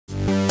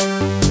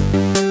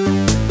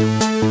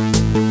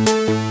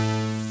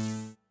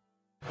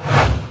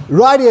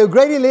Rightio,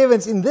 grade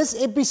 11s, in this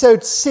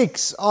episode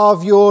 6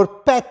 of your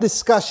PAT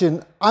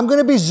discussion, I'm going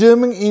to be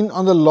zooming in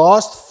on the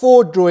last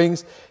 4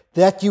 drawings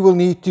that you will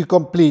need to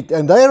complete.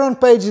 And they are on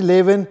page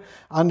 11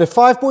 under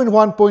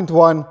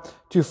 5.1.1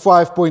 to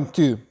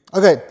 5.2.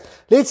 Okay,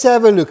 let's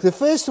have a look. The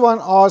first one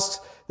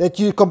asks that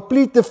you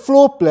complete the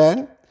floor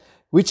plan,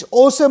 which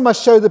also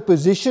must show the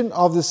position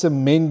of the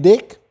cement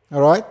deck.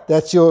 All right,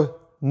 that's your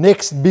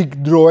next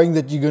big drawing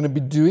that you're going to be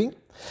doing.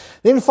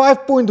 Then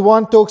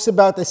 5.1 talks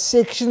about a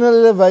sectional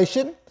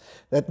elevation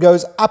that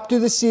goes up to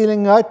the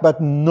ceiling height but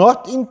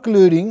not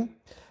including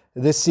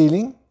the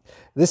ceiling.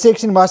 The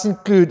section must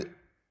include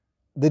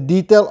the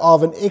detail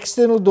of an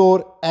external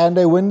door and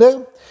a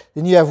window.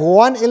 Then you have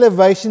one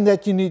elevation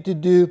that you need to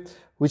do,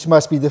 which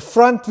must be the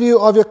front view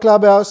of your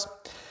clubhouse.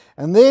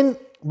 And then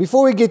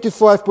before we get to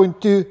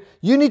 5.2,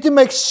 you need to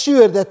make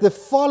sure that the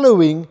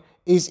following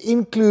is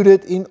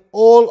included in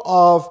all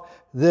of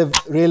the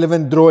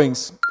relevant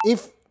drawings.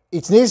 If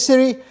it's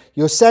necessary,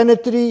 your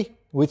sanitary,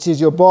 which is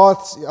your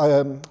baths,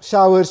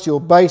 showers, your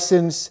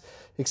basins,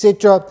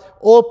 etc.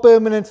 All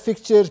permanent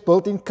fixtures,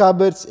 built-in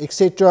cupboards,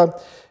 etc.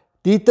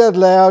 Detailed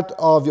layout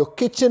of your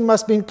kitchen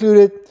must be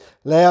included.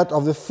 Layout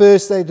of the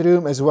first aid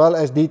room as well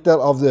as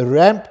detail of the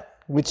ramp,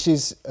 which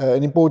is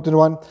an important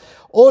one.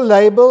 All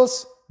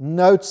labels,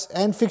 notes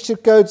and fixture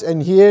codes.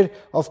 And here,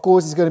 of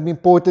course, it's going to be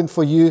important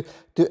for you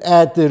to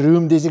add the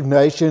room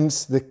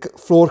designations, the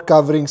floor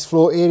coverings,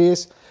 floor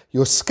areas.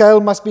 Your scale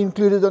must be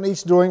included on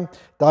each drawing.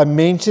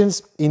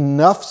 Dimensions,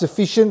 enough,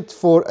 sufficient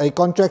for a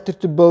contractor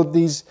to build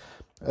these,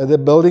 the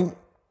building.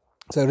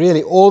 So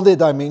really all the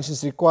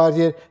dimensions required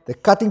here. The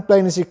cutting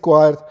plane is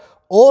required,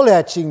 all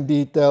hatching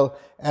detail,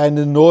 and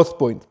the north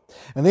point.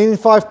 And then in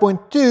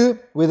 5.2,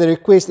 where they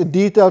request a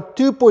detailed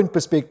 2-point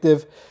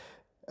perspective,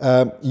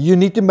 you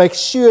need to make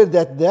sure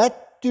that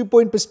that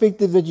 2-point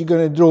perspective that you're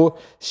going to draw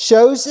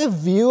shows a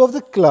view of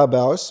the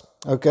clubhouse,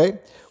 okay,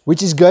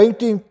 which is going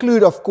to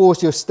include, of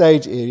course, your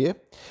stage area.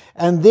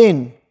 And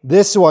then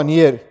this one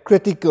here,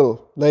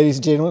 critical, ladies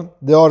and gentlemen,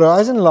 the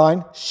horizon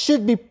line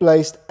should be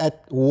placed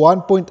at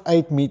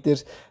 1.8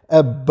 meters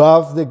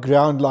above the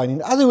ground line.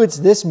 In other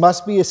words, this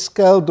must be a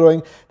scale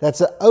drawing. That's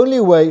the only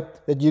way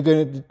that you're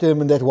going to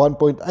determine that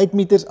 1.8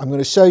 meters. I'm going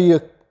to show you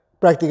a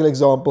practical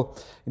example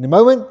in a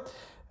moment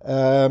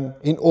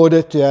in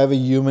order to have a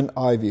human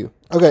eye view.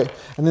 Okay,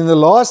 and then the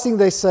last thing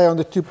they say on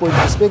the 2-point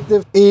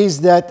perspective is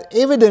that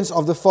evidence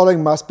of the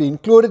following must be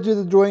included with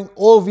the drawing.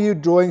 All view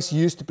drawings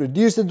used to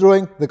produce the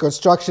drawing, the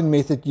construction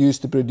method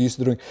used to produce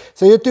the drawing.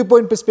 So your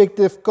 2-point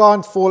perspective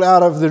can't fall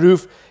out of the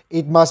roof.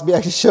 It must be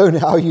actually shown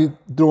how you've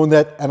drawn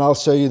that, and I'll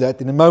show you that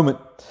in a moment.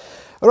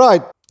 All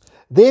right,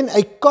 then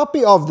a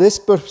copy of this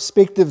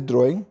perspective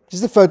drawing,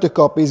 just a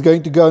photocopy, is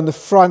going to go on the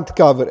front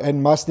cover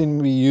and must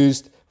then be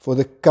used for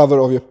the cover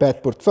of your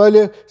PAT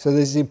portfolio. So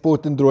this is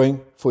important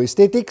drawing for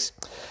aesthetics.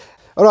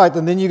 All right,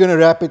 and then you're going to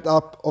wrap it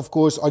up, of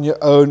course, on your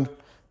own,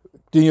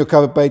 doing your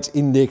cover page,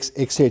 index,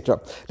 etc.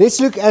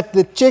 Let's look at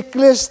the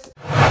checklist.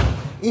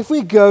 If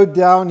we go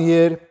down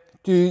here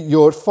to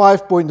your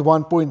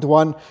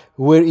 5.1.1,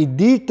 where it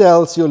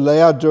details your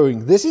layout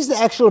drawing, this is the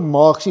actual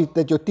mark sheet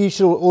that your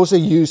teacher will also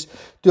use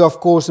to,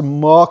 of course,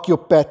 mark your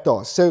PAT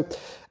task. So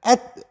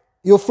at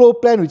your floor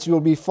plan, which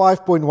will be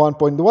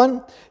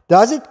 5.1.1,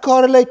 does it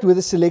correlate with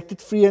the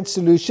selected freehand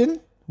solution,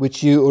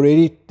 which you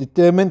already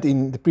determined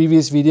in the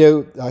previous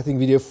video? I think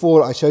video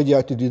 4, I showed you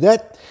how to do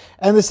that,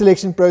 and the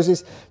selection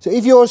process. So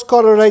if yours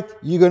correlate,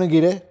 you're going to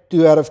get a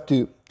 2 out of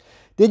 2.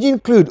 Did you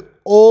include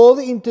all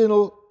the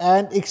internal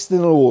and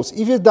external walls?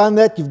 If you've done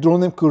that, you've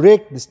drawn them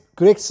correct, the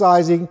correct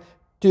sizing,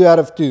 2 out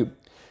of 2.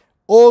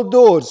 All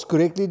doors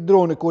correctly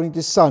drawn according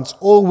to SUNS.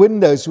 All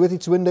windows with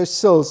its window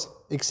sills,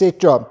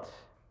 etc.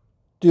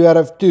 2 out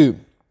of 2.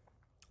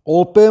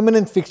 All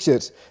permanent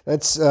fixtures,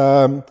 that's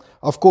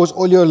of course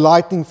all your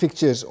lighting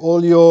fixtures,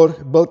 all your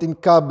built-in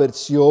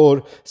cupboards,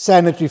 your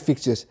sanitary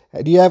fixtures.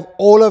 Do you have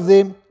all of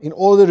them in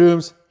all the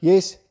rooms?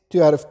 Yes,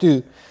 2 out of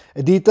 2.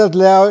 A detailed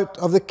layout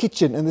of the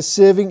kitchen and the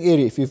serving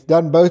area, if you've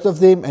done both of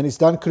them and it's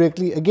done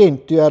correctly,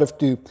 again 2 out of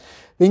 2.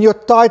 Then your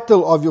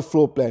title of your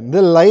floor plan,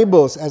 the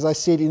labels, as I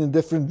said, in the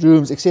different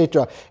rooms,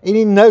 etc.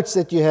 Any notes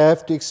that you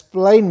have to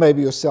explain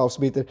maybe yourselves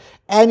better,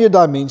 and your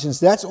dimensions,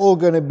 that's all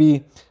going to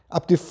be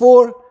up to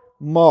 4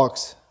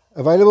 marks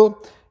available.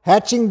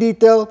 Hatching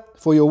detail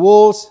for your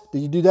walls,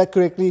 did you do that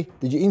correctly?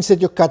 Did you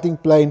insert your cutting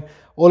plane?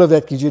 All of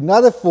that gives you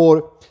another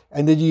 4.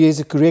 And did you use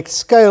the correct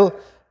scale?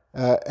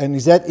 And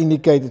is that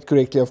indicated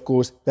correctly, of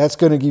course? That's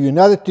going to give you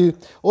another 2.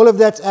 All of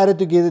that's added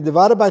together,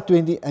 divided by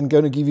 20, and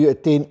going to give you a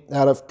 10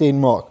 out of 10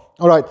 mark.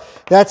 All right,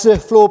 that's a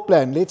floor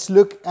plan. Let's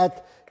look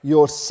at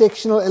your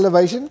sectional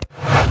elevation.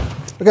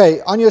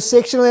 Okay, on your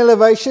sectional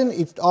elevation,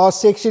 it's our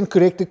section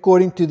correct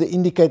according to the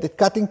indicated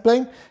cutting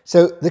plane.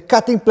 So the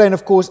cutting plane,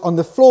 of course, on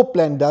the floor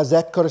plan, does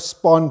that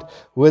correspond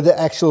with the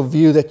actual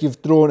view that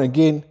you've drawn?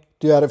 Again,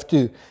 2 out of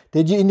 2.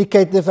 Did you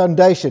indicate the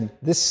foundation,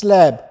 the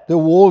slab, the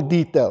wall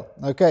detail?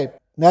 Okay,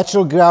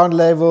 natural ground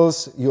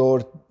levels,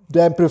 your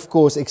damp-proof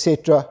course,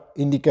 etc.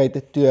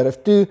 indicated 2 out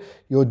of 2.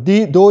 Your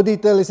door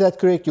detail, is that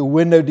correct? Your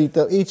window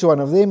detail, each one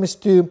of them is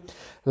 2.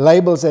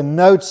 Labels and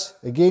notes,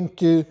 again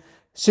 2.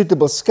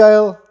 Suitable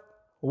scale,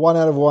 1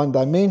 out of 1.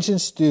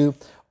 Dimensions, 2.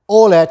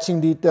 All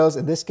hatching details,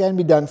 and this can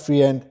be done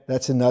freehand,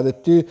 that's another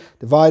 2.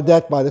 Divide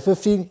that by the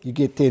 15, you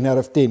get 10 out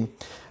of 10.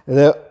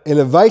 The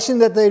elevation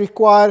that they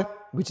require,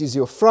 which is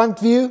your front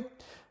view,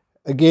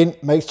 again,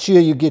 make sure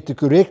you get the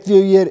correct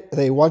view here.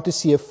 They want to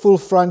see a full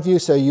front view,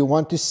 so you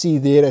want to see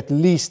there at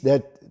least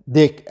that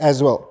deck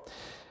as well.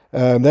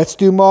 That's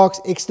 2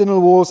 marks. External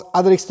walls,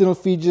 other external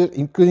features,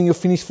 including your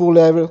finished floor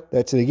level,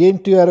 that's again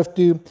 2 out of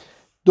 2.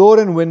 Door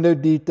and window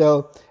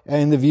detail,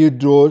 and the view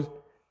drawn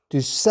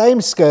to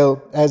same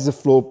scale as the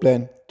floor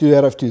plan, 2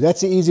 out of 2.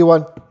 That's the easy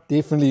one.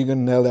 Definitely you're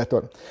going to nail that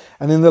one.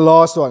 And then the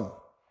last one,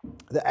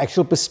 the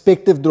actual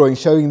perspective drawing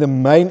showing the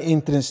main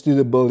entrance to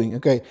the building.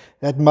 Okay,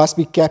 that must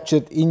be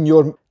captured in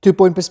your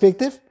 2-point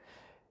perspective.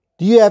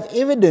 Do you have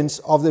evidence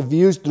of the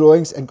views,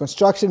 drawings, and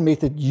construction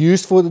method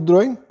used for the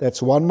drawing?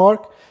 That's 1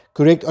 mark.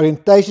 Correct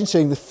orientation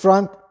showing the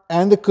front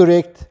and the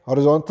correct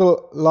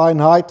horizontal line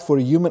height for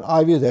a human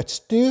eye view. That's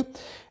 2.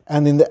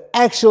 And then the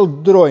actual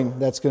drawing,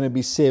 that's going to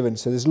be 7.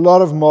 So there's a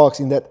lot of marks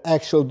in that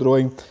actual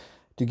drawing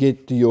to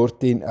get to your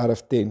 10 out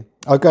of 10.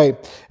 Okay,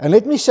 and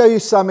let me show you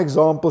some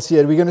examples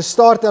here. We're going to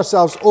start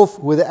ourselves off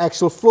with the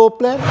actual floor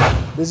plan.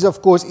 This,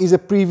 of course, is a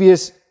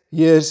previous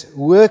year's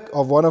work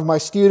of one of my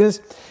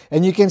students.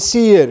 And you can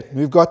see here,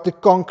 we've got the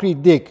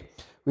concrete deck.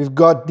 We've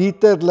got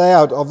detailed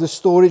layout of the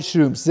storage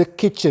rooms, the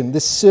kitchen,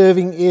 the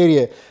serving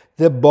area,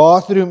 the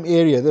bathroom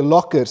area, the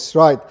lockers,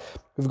 right?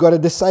 We've got a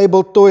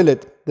disabled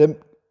toilet, the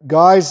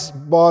guys'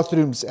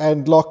 bathrooms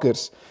and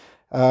lockers,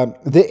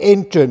 the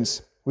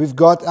entrance. We've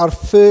got our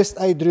first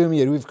aid room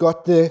here. We've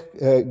got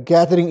the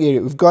gathering area.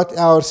 We've got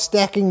our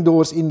stacking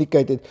doors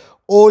indicated.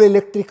 All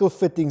electrical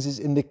fittings is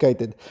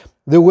indicated.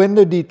 The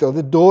window detail,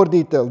 the door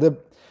detail, the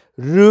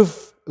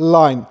roof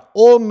line,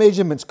 all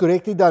measurements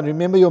correctly done.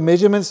 Remember your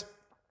measurements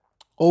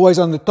always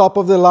on the top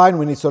of the line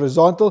when it's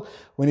horizontal.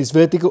 When it's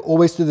vertical,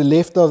 always to the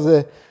left of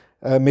the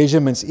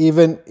measurements.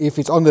 Even if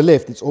it's on the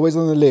left, it's always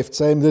on the left.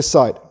 Same this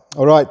side.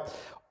 All right.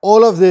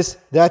 All of this,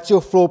 that's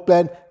your floor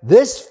plan.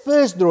 This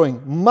first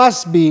drawing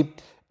must be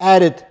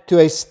added to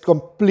a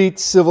complete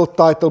civil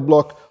title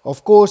block,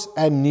 of course,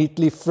 and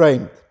neatly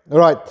framed. All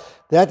right,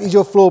 that is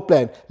your floor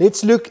plan.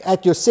 Let's look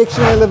at your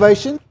sectional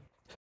elevation.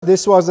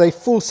 This was a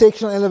full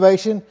sectional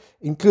elevation,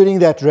 including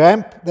that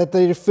ramp that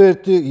they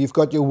referred to. You've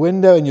got your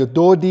window and your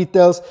door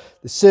details,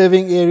 the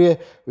serving area.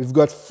 We've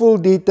got full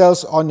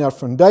details on your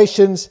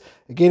foundations.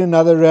 Again,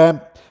 another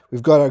ramp.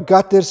 We've got our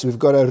gutters, we've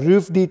got our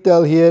roof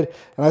detail here,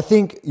 and I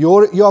think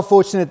you're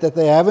fortunate that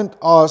they haven't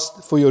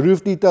asked for your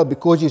roof detail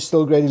because you're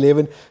still grade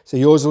 11, so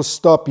yours will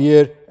stop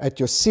here at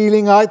your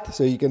ceiling height,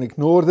 so you can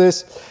ignore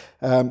this.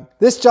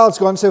 This child's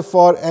gone so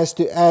far as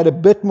to add a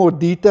bit more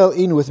detail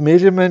in with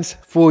measurements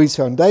for his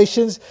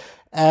foundations,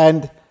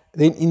 and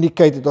then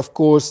indicated, of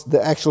course,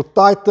 the actual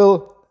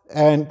title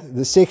and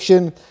the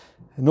section,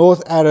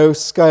 north arrow,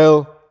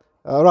 scale.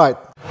 All right.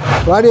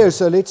 Rightio,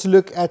 so let's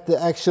look at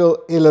the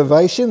actual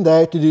elevation.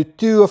 They have to do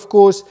 2, of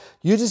course.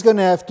 You're just going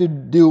to have to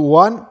do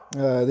 1.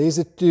 There's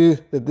a 2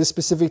 that this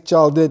specific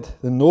child did.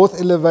 The north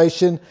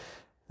elevation,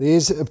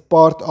 there's a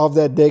part of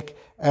that deck,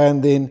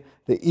 and then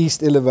the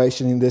east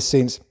elevation in this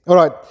sense. All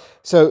right,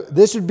 so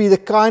this would be the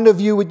kind of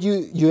view with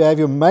you have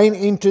your main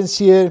entrance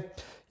here.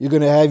 You're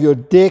going to have your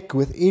deck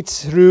with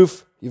its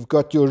roof. You've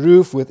got your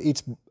roof with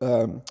its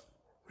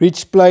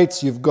ridge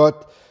plates. You've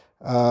got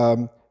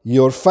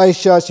your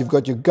fascias, you've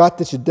got your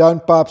gutters, your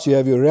downpipes, you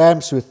have your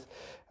ramps with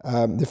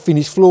the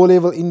finished floor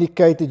level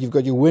indicated, you've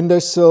got your window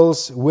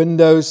sills,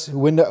 windows,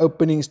 window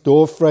openings,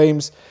 door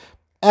frames,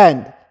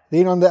 and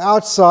then on the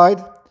outside,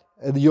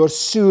 your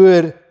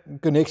sewer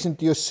connection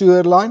to your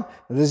sewer line.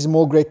 Now, this is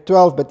more grade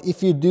 12, but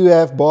if you do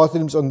have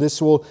bathrooms on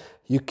this wall,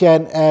 you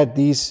can add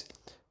these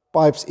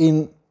pipes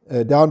in,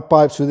 down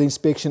pipes with the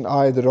inspection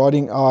eye, the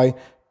rodding eye,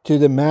 to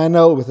the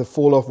manhole with a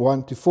fall of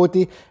 1 to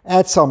 40.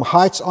 Add some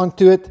heights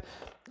onto it.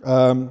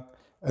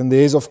 And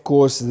there's, of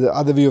course, the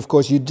other view. Of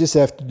course, you just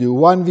have to do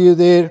 1 view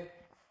there,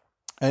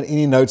 and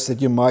any notes that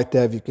you might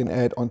have, you can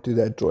add onto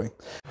that drawing.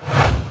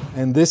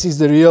 And this is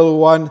the real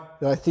one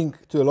that I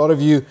think to a lot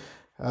of you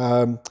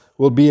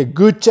will be a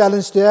good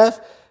challenge to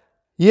have.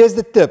 Here's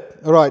the tip.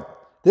 All right,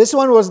 this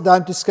one was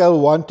done to scale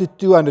 1 to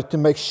 200 to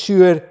make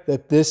sure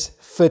that this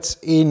fits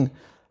in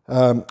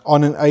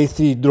on an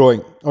A3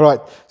 drawing. All right,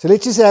 so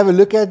let's just have a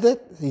look at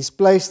it. He's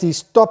placed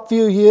his top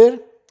view here.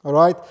 All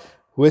right,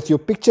 with your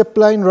picture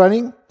plane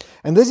running,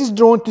 and this is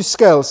drawn to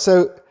scale,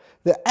 so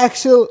the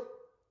actual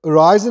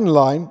horizon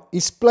line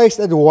is placed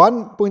at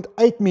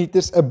 1.8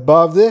 meters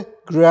above the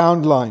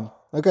ground line.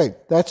 Okay,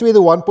 that's where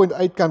the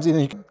 1.8 comes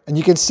in, and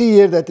you can see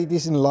here that it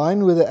is in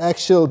line with the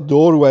actual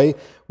doorway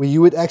where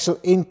you would actually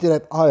enter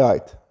at eye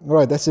height. All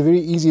right, that's a very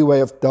easy way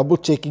of double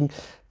checking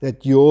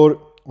that your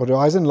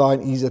horizon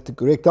line is at the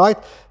correct height.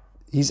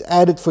 He's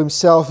added for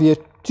himself here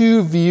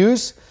 2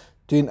 views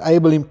to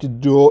enable him to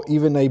draw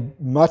even a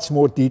much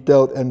more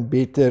detailed and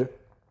better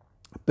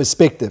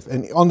perspective.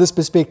 And on this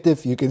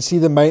perspective, you can see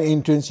the main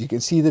entrance, you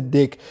can see the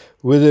deck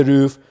with the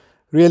roof.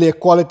 Really a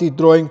quality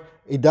drawing.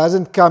 It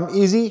doesn't come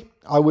easy.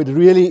 I would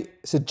really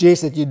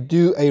suggest that you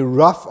do a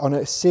rough on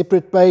a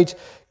separate page,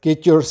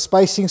 get your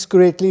spacings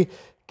correctly,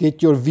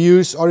 get your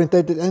views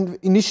orientated, and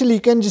initially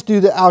you can just do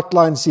the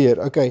outlines here,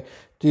 okay,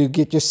 to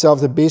get yourself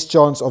the best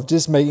chance of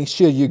just making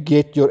sure you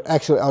get your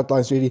actual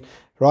outlines ready,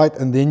 right?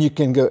 And then you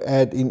can go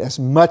add in as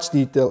much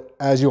detail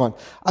as you want.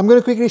 I'm going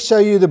to quickly show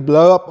you the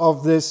blow up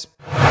of this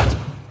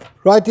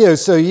right here.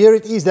 So here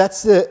it is.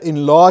 That's the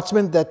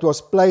enlargement that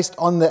was placed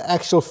on the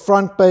actual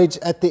front page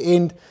at the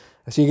end.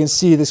 As you can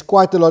see, there's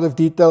quite a lot of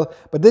detail,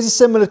 but this is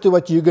similar to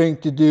what you're going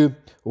to do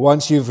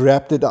once you've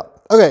wrapped it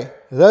up. Okay,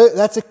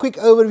 that's a quick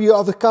overview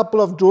of a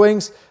couple of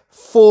drawings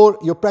for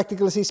your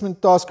practical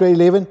assessment task grade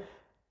 11.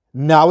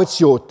 Now it's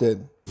your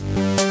turn.